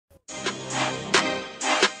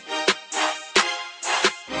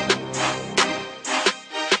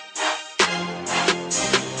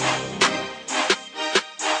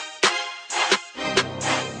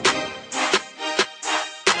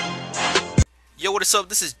Yo, what is up?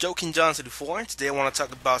 This is Joking John 34, and today I want to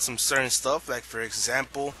talk about some certain stuff, like for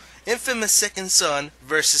example, Infamous Second Son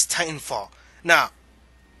versus Titanfall. Now,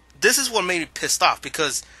 this is what made me pissed off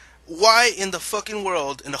because why in the fucking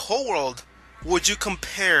world, in the whole world, would you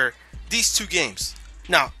compare these two games?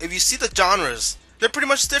 Now, if you see the genres, they're pretty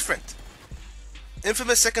much different.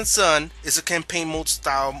 Infamous Second Son is a campaign mode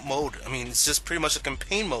style mode. I mean, it's just pretty much a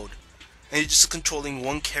campaign mode, and you're just controlling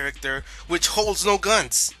one character which holds no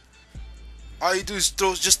guns. All you do is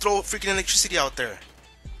just throw freaking electricity out there.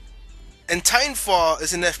 And Titanfall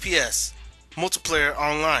is an FPS, multiplayer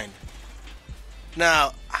online.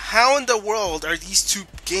 Now, how in the world are these two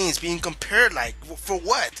games being compared like? For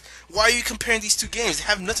what? Why are you comparing these two games? They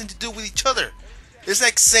have nothing to do with each other. It's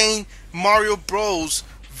like saying Mario Bros.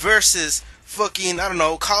 Versus fucking, I don't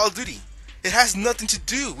know, Call of Duty. It has nothing to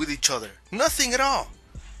do with each other. Nothing at all.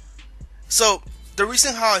 So, the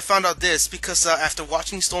reason how I found out this, because after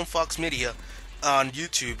watching Stone Fox Media on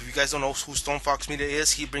YouTube, if you guys don't know who Stone Fox Media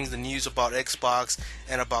is, he brings the news about Xbox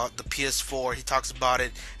and about the PS4. He talks about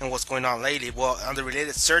it and what's going on lately. Well, on the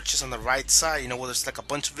related searches on the right side, where there's like a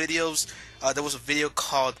bunch of videos, there was a video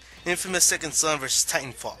called Infamous Second Son versus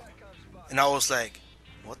Titanfall. And I was like,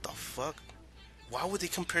 what the fuck? Why would they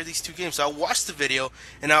compare these two games? So I watched the video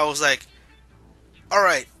and I was like,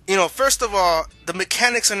 alright, first of all, the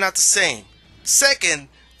mechanics are not the same. Second,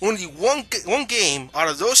 only one game out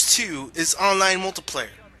of those two is online multiplayer.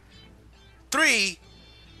 3,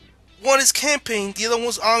 one is campaign, the other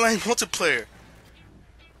one's online multiplayer.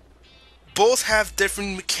 Both have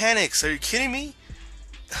different mechanics. Are you kidding me?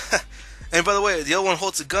 And by the way, the other one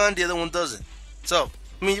holds a gun, the other one doesn't. So,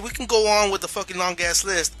 I mean, we can go on with the fucking long ass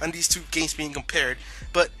list on these two games being compared,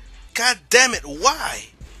 but god damn it, why?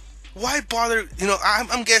 Why bother?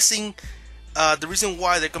 I'm guessing the reason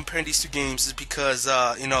why they're comparing these two games is because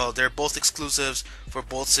they're both exclusives for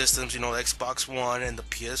both systems, Xbox One and the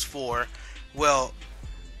PS4. Well,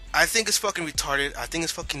 I think it's fucking retarded. I think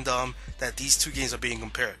it's fucking dumb that these two games are being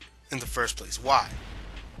compared in the first place. Why?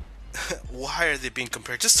 Why are they being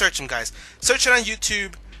compared? Just search them, guys. Search it on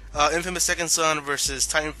YouTube. Infamous Second Son versus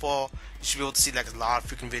Titanfall. You should be able to see like a lot of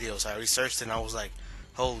freaking videos. I researched it and I was like,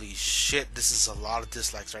 holy shit, this is a lot of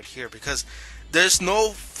dislikes right here, because there's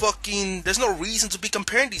no reason to be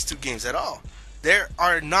comparing these two games at all. They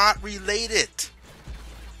are not related.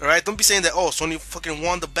 Alright, don't be saying that, Sony fucking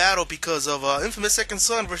won the battle because of Infamous Second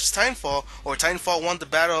Son versus Titanfall, or Titanfall won the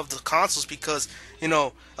battle of the consoles because,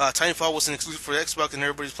 Titanfall was an exclusive for Xbox and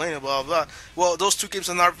everybody's playing it, blah, blah, blah. Well, those two games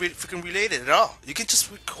are not freaking related at all. You can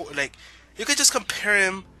just you can just compare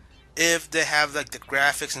them if they have like the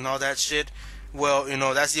graphics and all that shit. Well,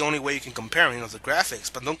 that's the only way you can compare them, the graphics.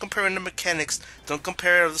 But don't compare them the mechanics. Don't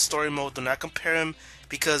compare the story mode. Do not compare them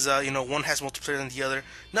because, one has multiplayer than the other.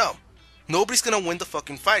 No. Nobody's gonna win the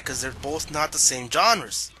fucking fight because they're both not the same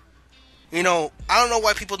genres. I don't know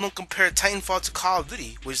why people don't compare Titanfall to Call of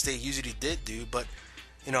Duty, which they usually did do, but,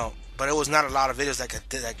 but it was not a lot of videos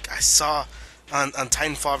like I saw on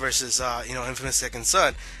Titanfall versus, Infamous Second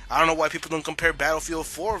Son. I don't know why people don't compare Battlefield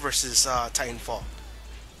 4 versus Titanfall.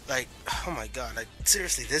 Like, oh my god, like,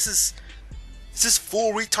 seriously, this is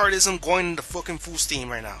full retardism going into fucking full steam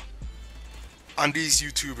right now on these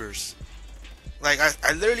YouTubers. Like,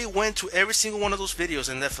 I literally went to every single one of those videos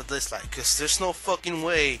and left a dislike, because there's no fucking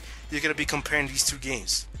way you're gonna be comparing these two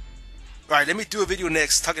games. Alright, let me do a video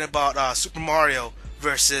next talking about Super Mario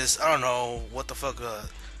versus, I don't know, what the fuck,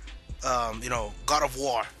 God of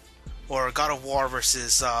War. Or God of War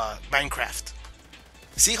versus Minecraft.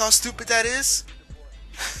 See how stupid that is?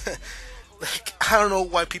 Like, I don't know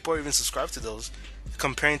why people are even subscribed to those,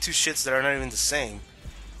 comparing two shits that are not even the same.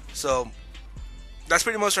 So that's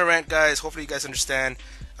pretty much our rant, guys. Hopefully you guys understand.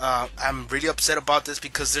 I'm really upset about this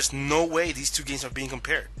because there's no way these two games are being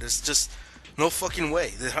compared. There's just no fucking way.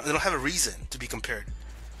 They don't have a reason to be compared.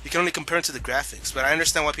 You can only compare them to the graphics, but I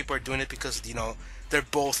understand why people are doing it because, they're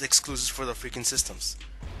both exclusives for the freaking systems.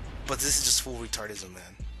 But this is just full retardism,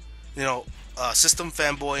 man. System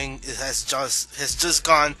fanboying has just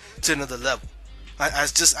gone to another level.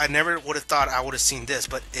 I never would have thought I would have seen this,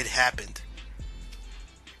 but it happened.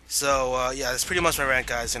 So yeah, that's pretty much my rant,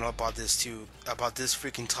 guys. About this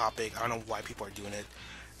freaking topic. I don't know why people are doing it.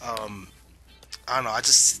 I don't know. I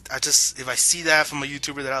just if I see that from a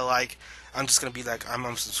YouTuber that I like, I'm just gonna be like, I'm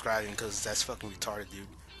unsubscribing because that's fucking retarded, dude.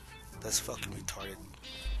 That's fucking retarded.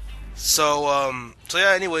 So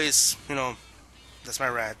yeah. Anyways, that's my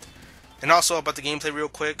rant. And also about the gameplay, real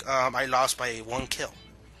quick. I lost by 1 kill.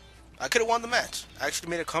 I could have won the match. I actually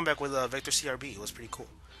made a comeback with Vector CRB. It was pretty cool.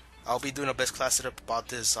 I'll be doing a best class setup about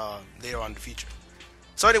this later on in the future.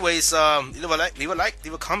 So anyways, leave a like,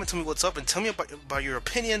 leave a comment, tell me what's up, and tell me about your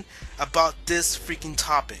opinion about this freaking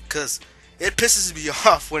topic, because it pisses me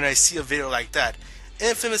off when I see a video like that.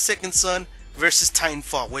 Infamous Second Son versus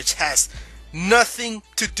Titanfall, which has nothing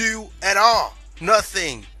to do at all.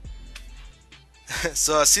 Nothing.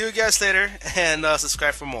 So I'll see you guys later, and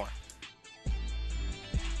subscribe for more.